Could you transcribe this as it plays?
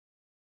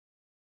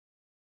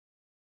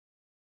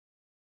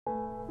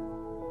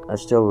I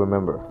still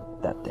remember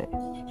that day.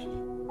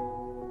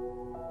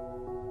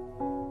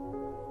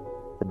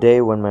 The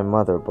day when my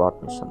mother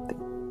bought me something.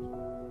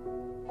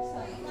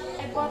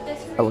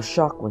 I was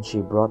shocked when she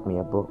brought me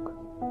a book.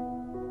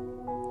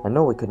 I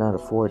know I could not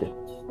afford it,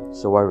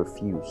 so I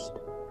refused.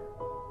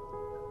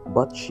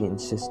 But she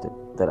insisted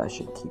that I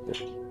should keep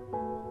it.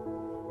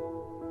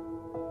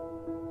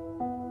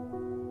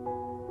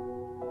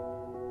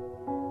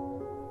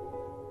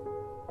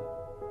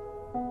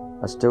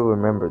 I still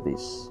remember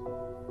this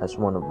as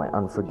one of my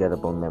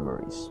unforgettable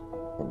memories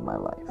in my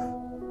life.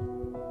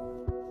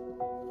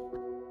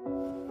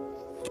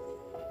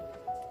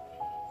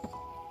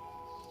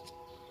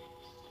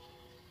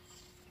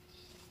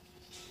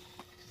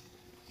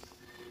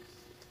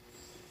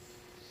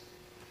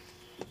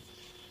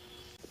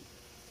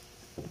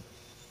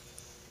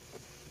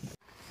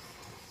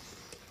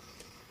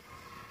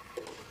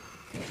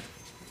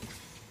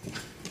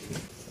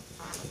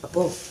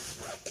 Apo,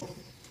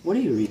 what are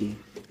you reading?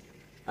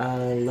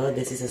 No,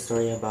 this is a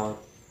story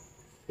about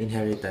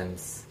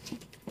inheritance.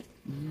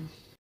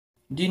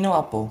 Do you know,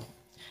 Apo,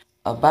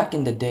 back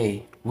in the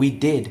day, we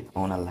did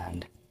own a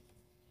land.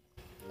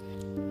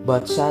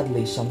 But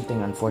sadly,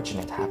 something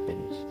unfortunate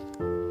happened.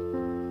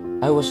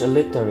 I was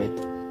illiterate,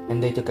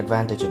 and they took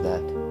advantage of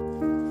that.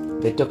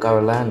 They took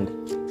our land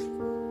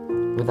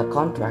with a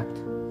contract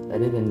I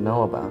didn't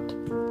know about.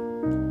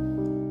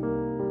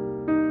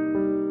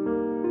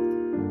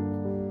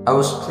 I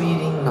was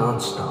pleading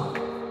non-stop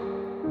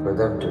for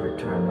them to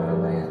return my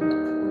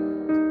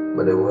land,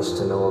 but it was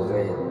to no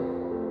avail.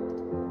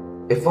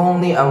 If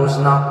only I was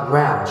not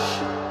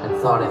rash and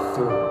thought it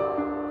through,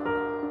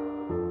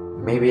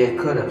 maybe I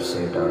could have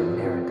saved our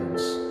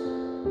inheritance,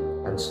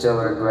 and still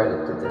regret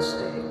it to this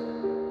day.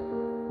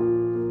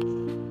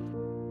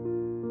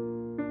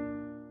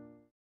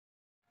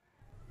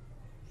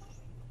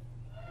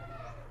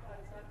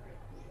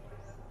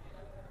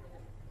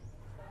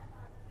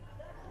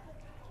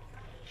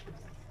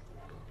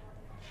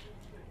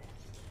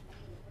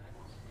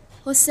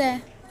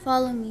 Jose,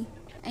 follow me.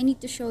 I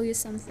need to show you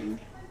something.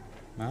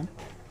 Ma'am?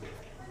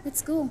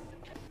 Let's go.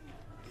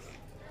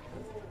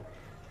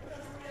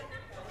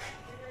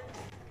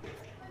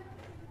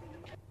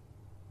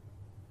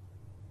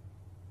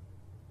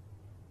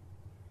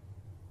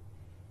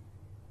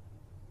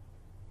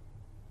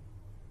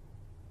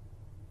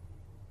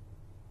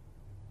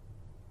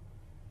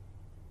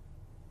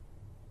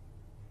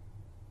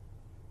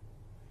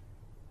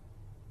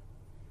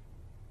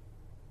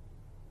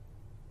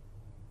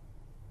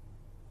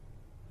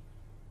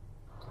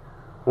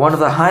 One of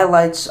the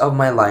highlights of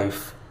my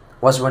life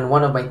was when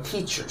one of my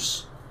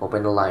teachers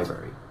opened a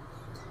library.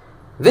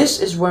 This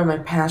is where my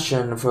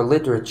passion for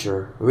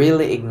literature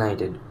really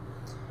ignited.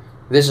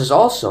 This is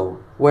also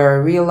where I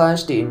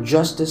realized the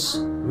injustice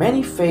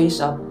many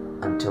face up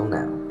until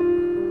now.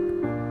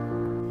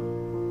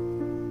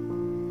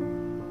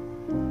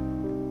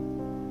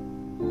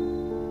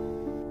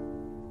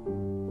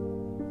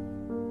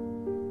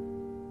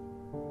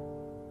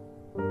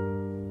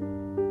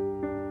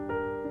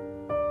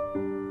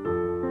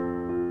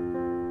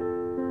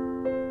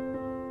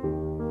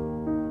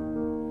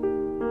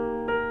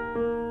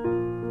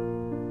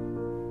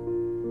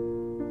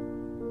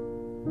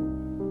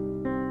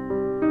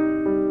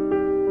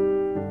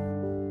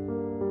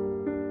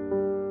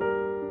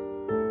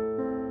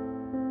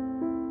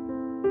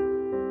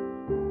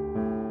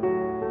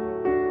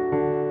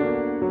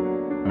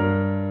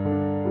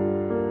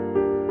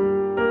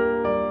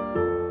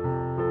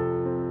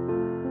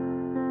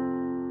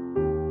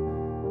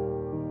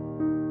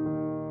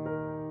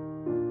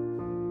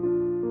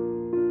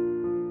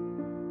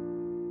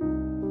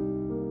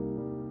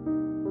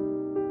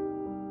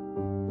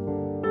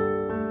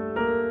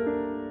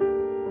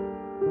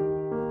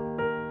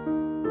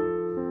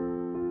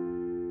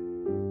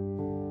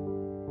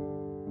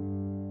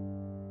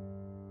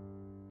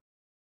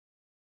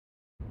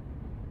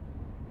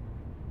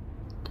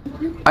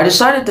 I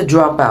decided to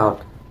drop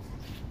out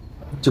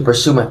to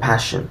pursue my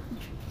passion.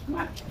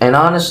 And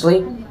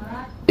honestly,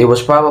 it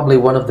was probably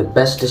one of the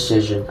best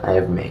decisions I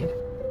have made.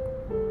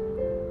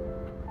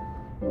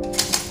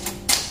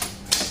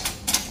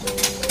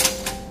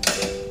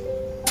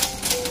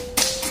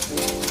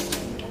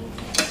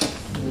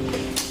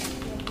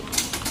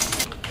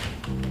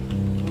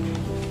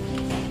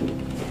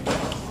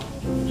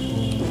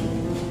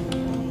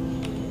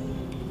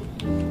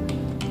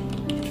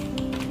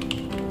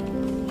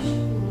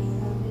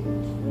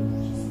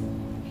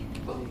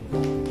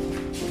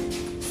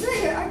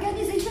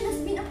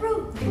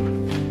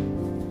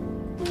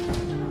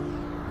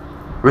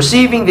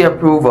 Receiving the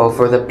approval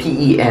for the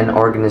PEN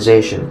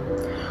organization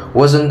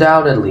was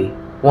undoubtedly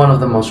one of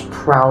the most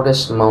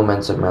proudest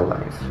moments of my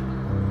life.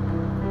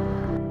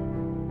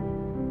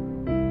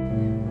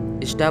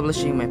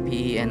 Establishing my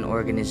PEN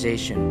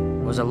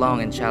organization was a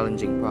long and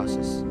challenging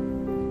process,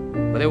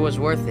 but it was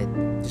worth it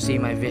to see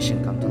my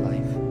vision come to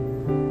life.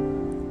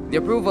 The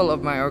approval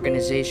of my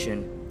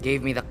organization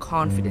gave me the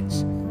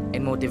confidence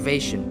and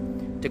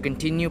motivation to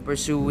continue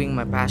pursuing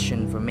my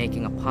passion for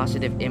making a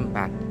positive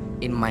impact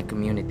in my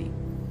community.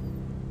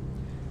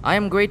 I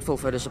am grateful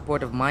for the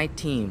support of my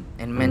team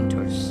and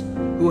mentors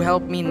who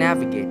helped me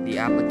navigate the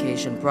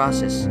application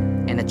process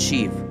and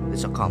achieve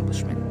this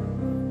accomplishment.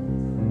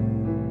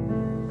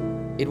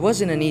 It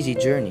wasn't an easy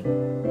journey.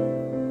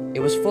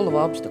 It was full of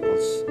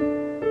obstacles.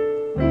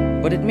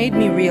 But it made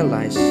me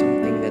realize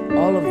something, that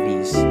all of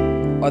these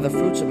are the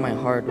fruits of my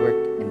hard work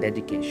and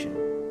dedication.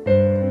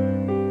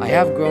 I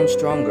have grown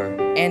stronger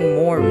and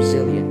more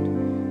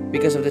resilient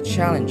because of the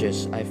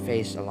challenges I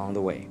faced along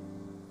the way.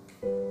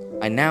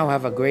 I now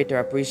have a greater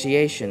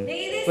appreciation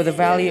for the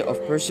value of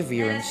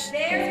perseverance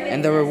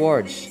and the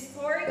rewards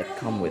that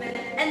come with it.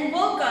 And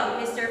welcome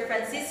Mr.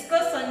 Francisco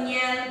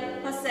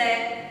Sionil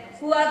Jose,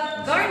 who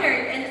have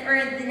garnered and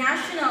earned the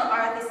National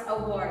Artist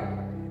Award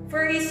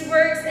for his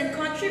works and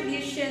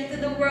contribution to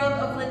the world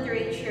of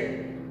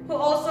literature, who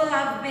also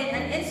have been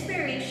an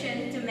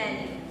inspiration to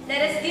many.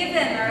 Let us give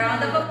them a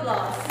round of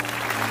applause.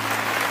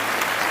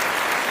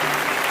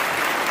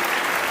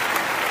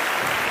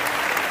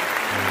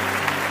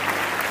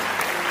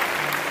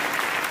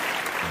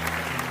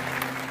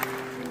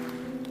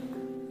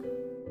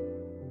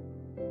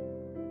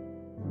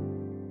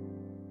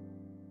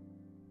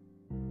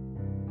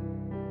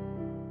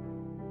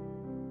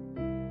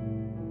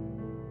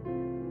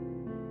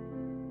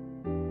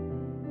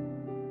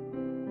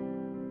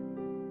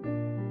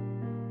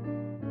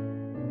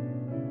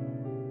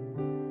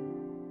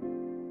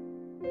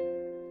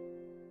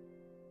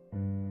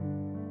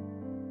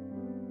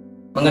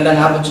 Magandang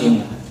hapon sa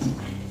inyo.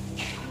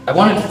 I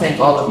wanted to thank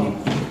all of you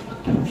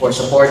for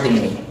supporting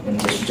me in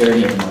this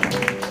journey of mine.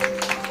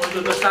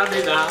 Although the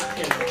sabi na,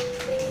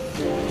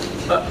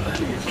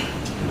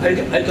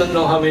 I don't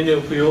know how many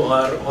of you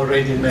are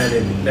already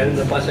married. Meron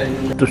na pa sa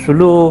inyo. To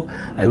Sulu,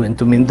 I went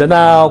to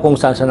Mindanao, kung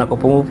saan ako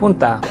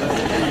pumupunta.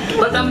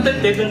 But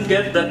they didn't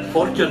get that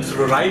fortune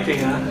through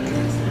writing,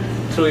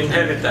 through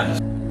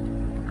inheritance.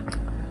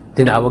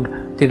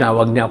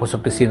 Tinawag niya ako sa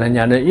opisina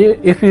niya na,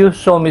 if you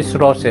saw Miss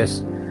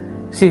Roses,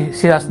 she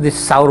has this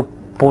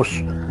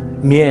sourpuss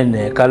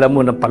miene, kala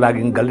mo na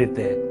palaging galit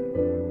eh.